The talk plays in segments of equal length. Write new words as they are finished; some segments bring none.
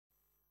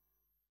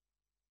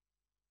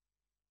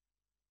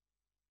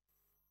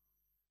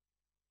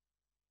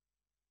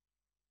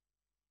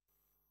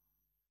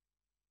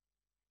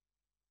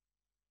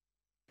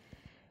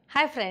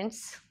Hi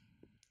friends,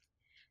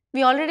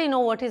 we already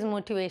know what is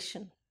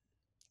motivation.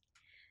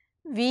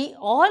 We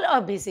all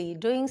are busy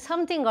doing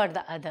something or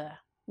the other.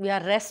 We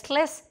are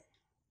restless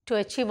to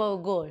achieve our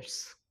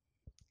goals.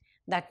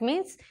 That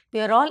means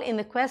we are all in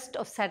the quest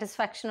of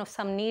satisfaction of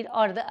some need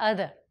or the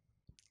other.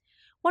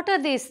 What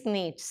are these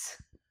needs?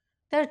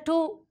 There are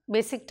two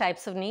basic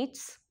types of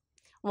needs.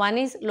 One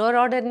is lower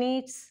order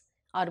needs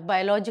or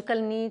biological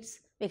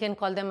needs. We can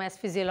call them as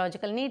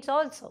physiological needs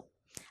also,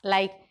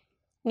 like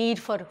need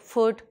for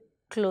food,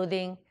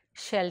 clothing,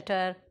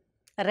 shelter,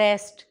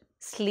 rest,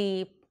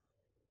 sleep,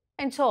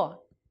 and so on.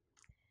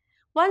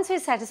 Once we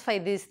satisfy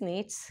these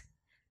needs,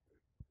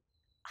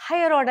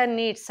 higher order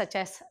needs such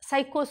as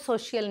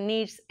psychosocial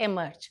needs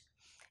emerge.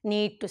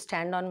 Need to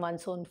stand on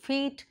one's own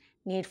feet,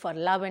 need for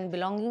love and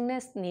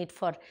belongingness, need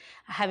for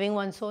having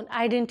one's own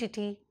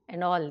identity,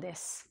 and all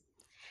this.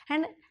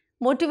 And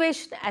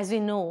motivation, as we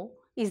know,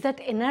 is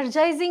that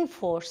energizing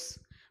force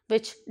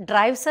which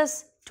drives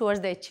us towards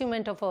the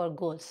achievement of our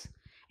goals.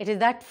 It is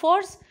that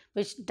force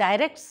which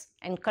directs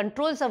and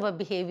controls our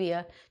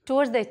behavior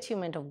towards the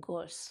achievement of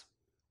goals.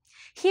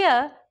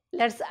 Here,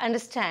 let's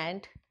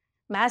understand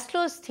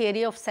Maslow's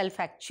theory of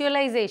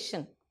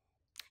self-actualization,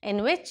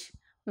 in which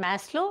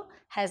Maslow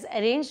has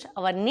arranged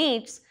our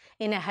needs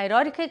in a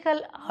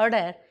hierarchical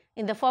order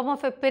in the form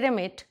of a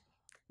pyramid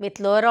with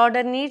lower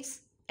order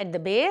needs at the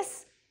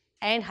base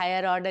and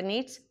higher order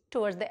needs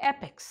towards the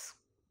apex.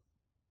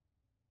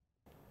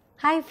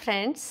 Hi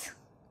friends,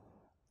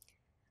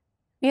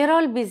 we are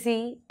all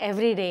busy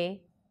every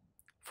day,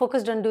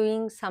 focused on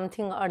doing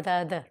something or the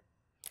other.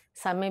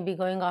 Some may be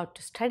going out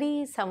to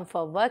study, some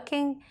for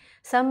working,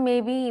 some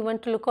may be even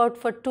to look out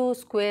for 2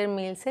 square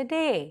meals a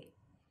day.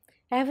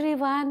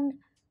 Everyone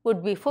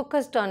would be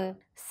focused on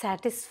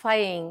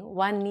satisfying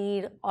one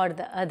need or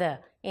the other.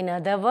 In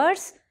other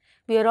words,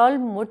 we are all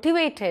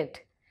motivated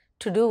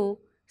to do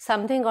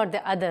something or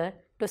the other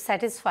to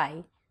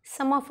satisfy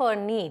some of our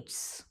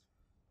needs.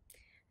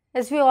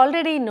 As we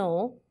already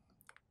know,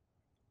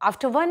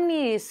 after one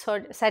need is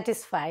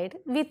satisfied,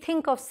 we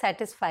think of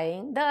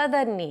satisfying the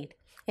other need.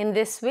 In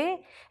this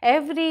way,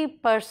 every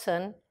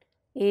person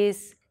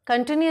is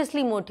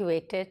continuously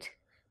motivated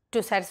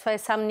to satisfy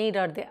some need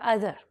or the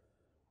other.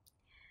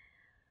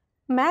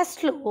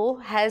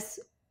 Maslow has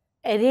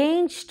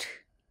arranged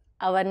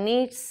our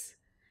needs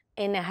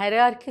in a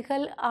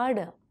hierarchical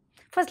order.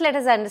 First, let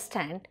us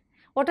understand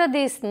what are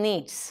these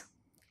needs.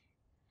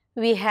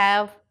 We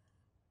have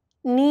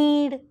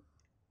need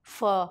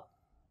for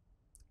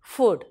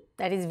food,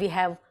 that is, we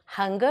have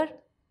hunger,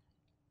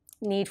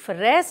 need for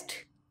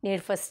rest,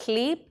 need for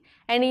sleep,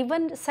 and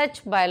even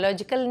such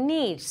biological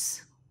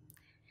needs.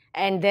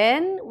 And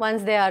then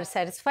once they are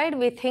satisfied,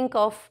 we think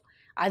of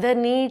other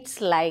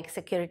needs like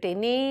security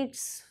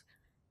needs,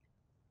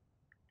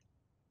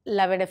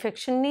 love and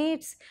affection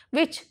needs,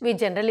 which we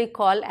generally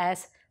call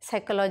as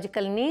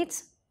psychological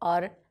needs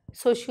or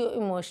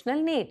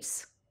socio-emotional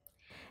needs.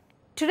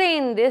 Today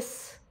in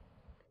this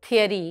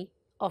theory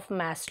of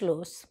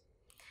Maslow's,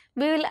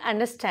 we will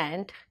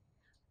understand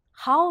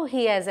how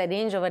he has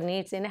arranged our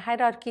needs in a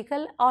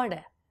hierarchical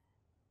order.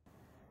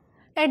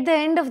 At the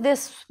end of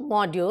this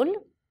module,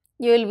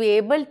 you will be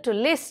able to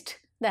list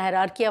the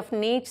hierarchy of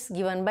needs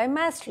given by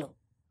Maslow.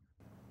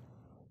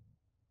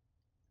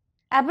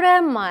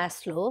 Abraham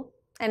Maslow,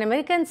 an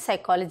American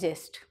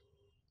psychologist,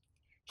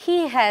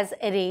 he has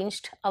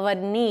arranged our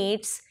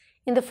needs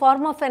in the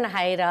form of an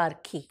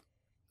hierarchy.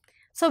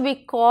 So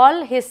we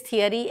call his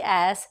theory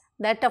as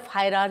that of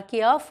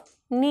hierarchy of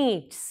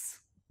needs.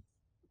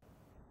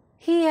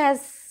 He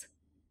has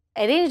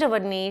arranged our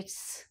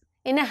needs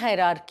in a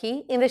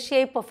hierarchy in the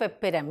shape of a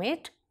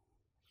pyramid.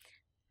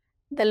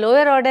 The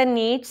lower order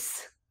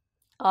needs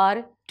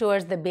are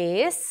towards the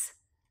base,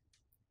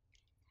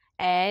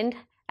 and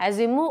as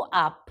we move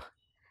up,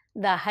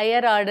 the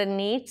higher order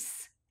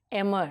needs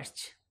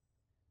emerge.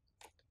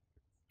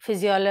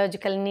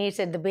 Physiological needs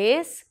at the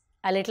base,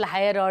 a little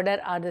higher order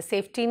are the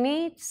safety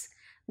needs,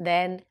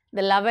 then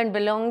the love and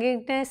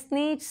belongingness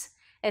needs,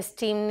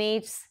 esteem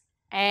needs,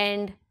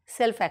 and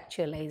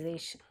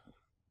self-actualization.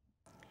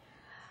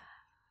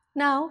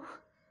 Now,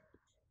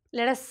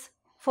 let us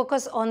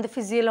focus on the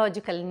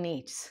physiological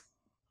needs.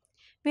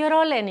 We are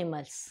all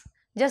animals.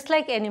 Just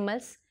like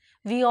animals,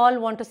 we all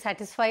want to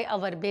satisfy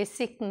our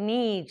basic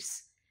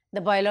needs, the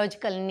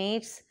biological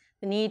needs,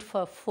 the need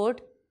for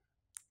food,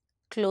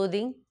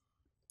 clothing,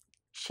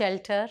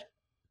 shelter,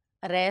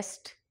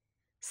 rest,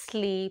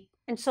 sleep,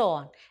 and so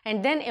on.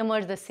 And then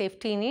emerge the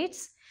safety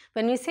needs.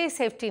 When we say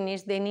safety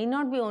needs, they need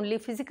not be only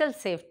physical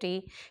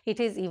safety, it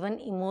is even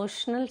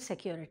emotional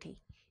security,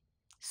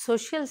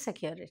 social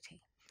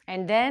security.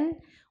 And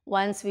then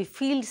once we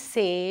feel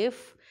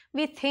safe,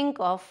 we think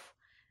of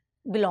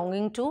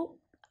belonging to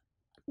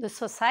the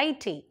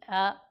society,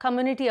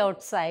 community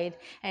outside,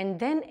 and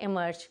then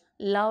emerge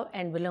love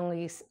and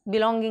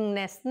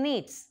belongingness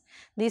needs.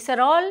 These are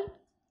all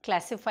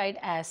classified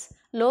as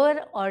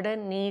lower order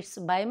needs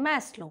by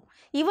Maslow.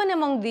 Even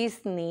among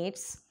these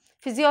needs,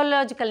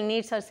 physiological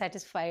needs are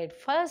satisfied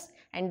first,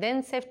 and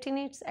then safety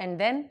needs, and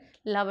then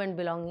love and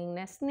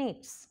belongingness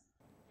needs.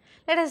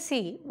 Let us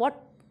see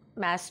what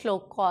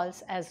Maslow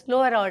calls as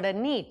lower order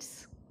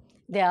needs.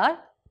 They are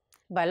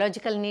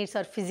biological needs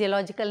or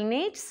physiological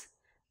needs,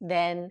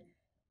 then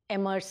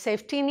emerge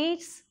safety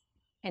needs,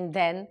 and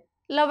then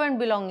love and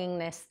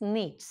belongingness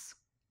needs.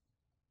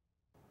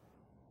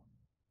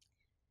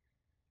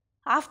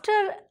 After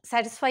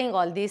satisfying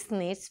all these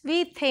needs,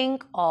 we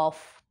think of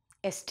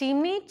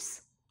esteem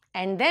needs,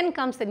 and then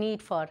comes the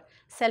need for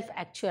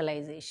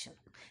self-actualization.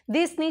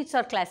 These needs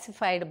are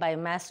classified by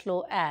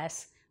Maslow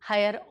as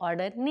higher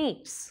order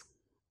needs.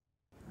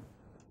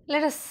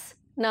 Let us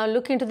now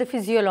look into the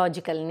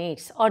physiological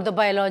needs or the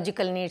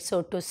biological needs,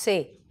 so to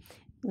say.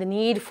 The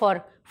need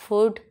for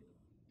food,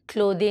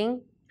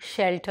 clothing,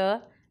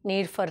 shelter,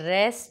 need for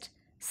rest,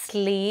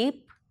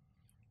 sleep.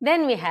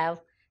 Then we have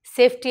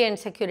safety and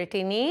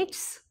security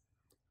needs,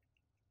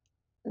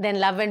 then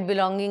love and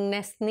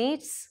belongingness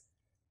needs,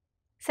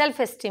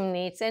 self-esteem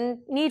needs, and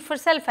need for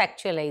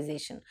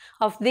self-actualization.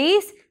 Of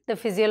these, the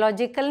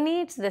physiological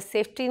needs, the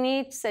safety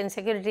needs and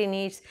security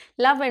needs,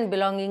 love and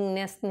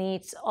belongingness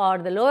needs are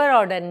the lower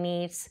order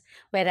needs,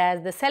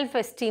 whereas the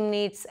self-esteem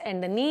needs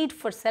and the need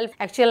for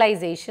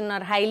self-actualization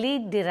are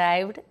highly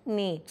derived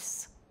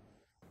needs.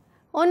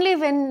 Only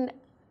when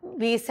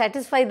we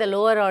satisfy the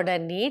lower order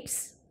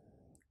needs,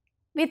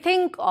 we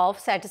think of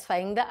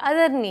satisfying the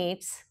other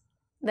needs,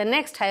 the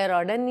next higher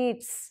order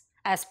needs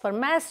as per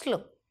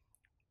Maslow.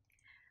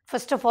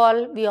 First of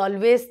all, we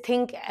always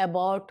think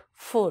about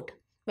food.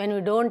 When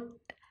we don't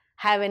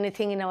have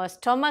anything in our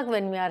stomach,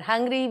 when we are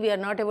hungry, we are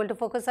not able to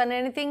focus on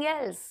anything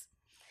else.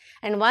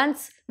 And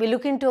once we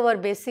look into our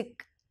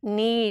basic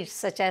needs,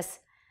 such as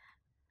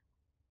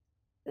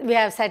we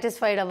have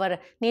satisfied our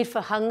need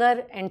for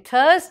hunger and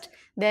thirst,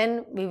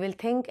 then we will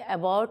think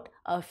about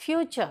our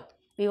future.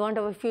 We want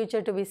our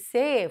future to be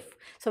safe.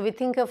 So we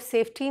think of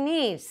safety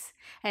needs.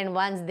 And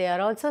once they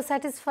are also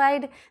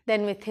satisfied,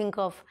 then we think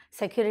of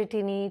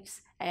security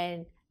needs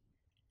and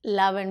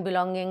love and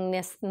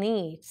belongingness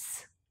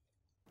needs.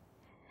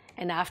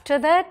 And after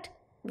that,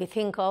 we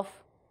think of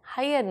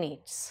higher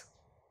needs.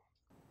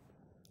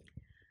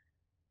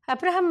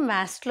 Abraham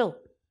Maslow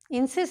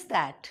insists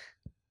that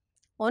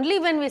only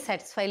when we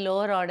satisfy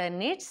lower order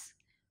needs,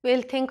 we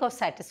will think of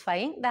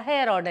satisfying the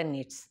higher order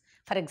needs.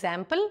 For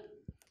example,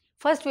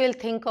 first we will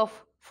think of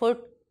food,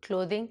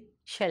 clothing,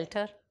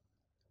 shelter,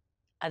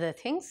 other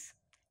things.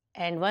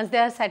 And once they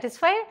are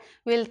satisfied,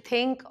 we will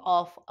think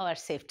of our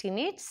safety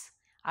needs.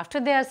 After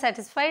they are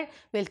satisfied,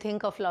 we will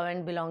think of love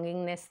and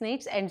belongingness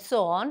needs, and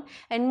so on,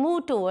 and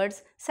move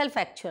towards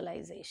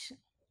self-actualization.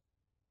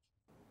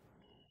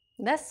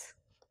 Thus,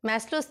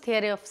 Maslow's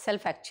theory of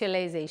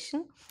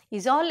self-actualization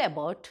is all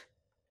about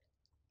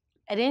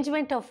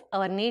arrangement of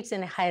our needs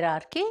in a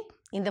hierarchy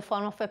in the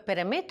form of a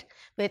pyramid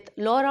with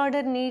lower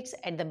order needs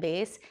at the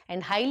base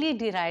and highly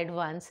derived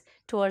ones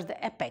towards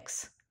the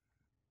apex.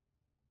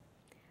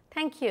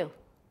 Thank you.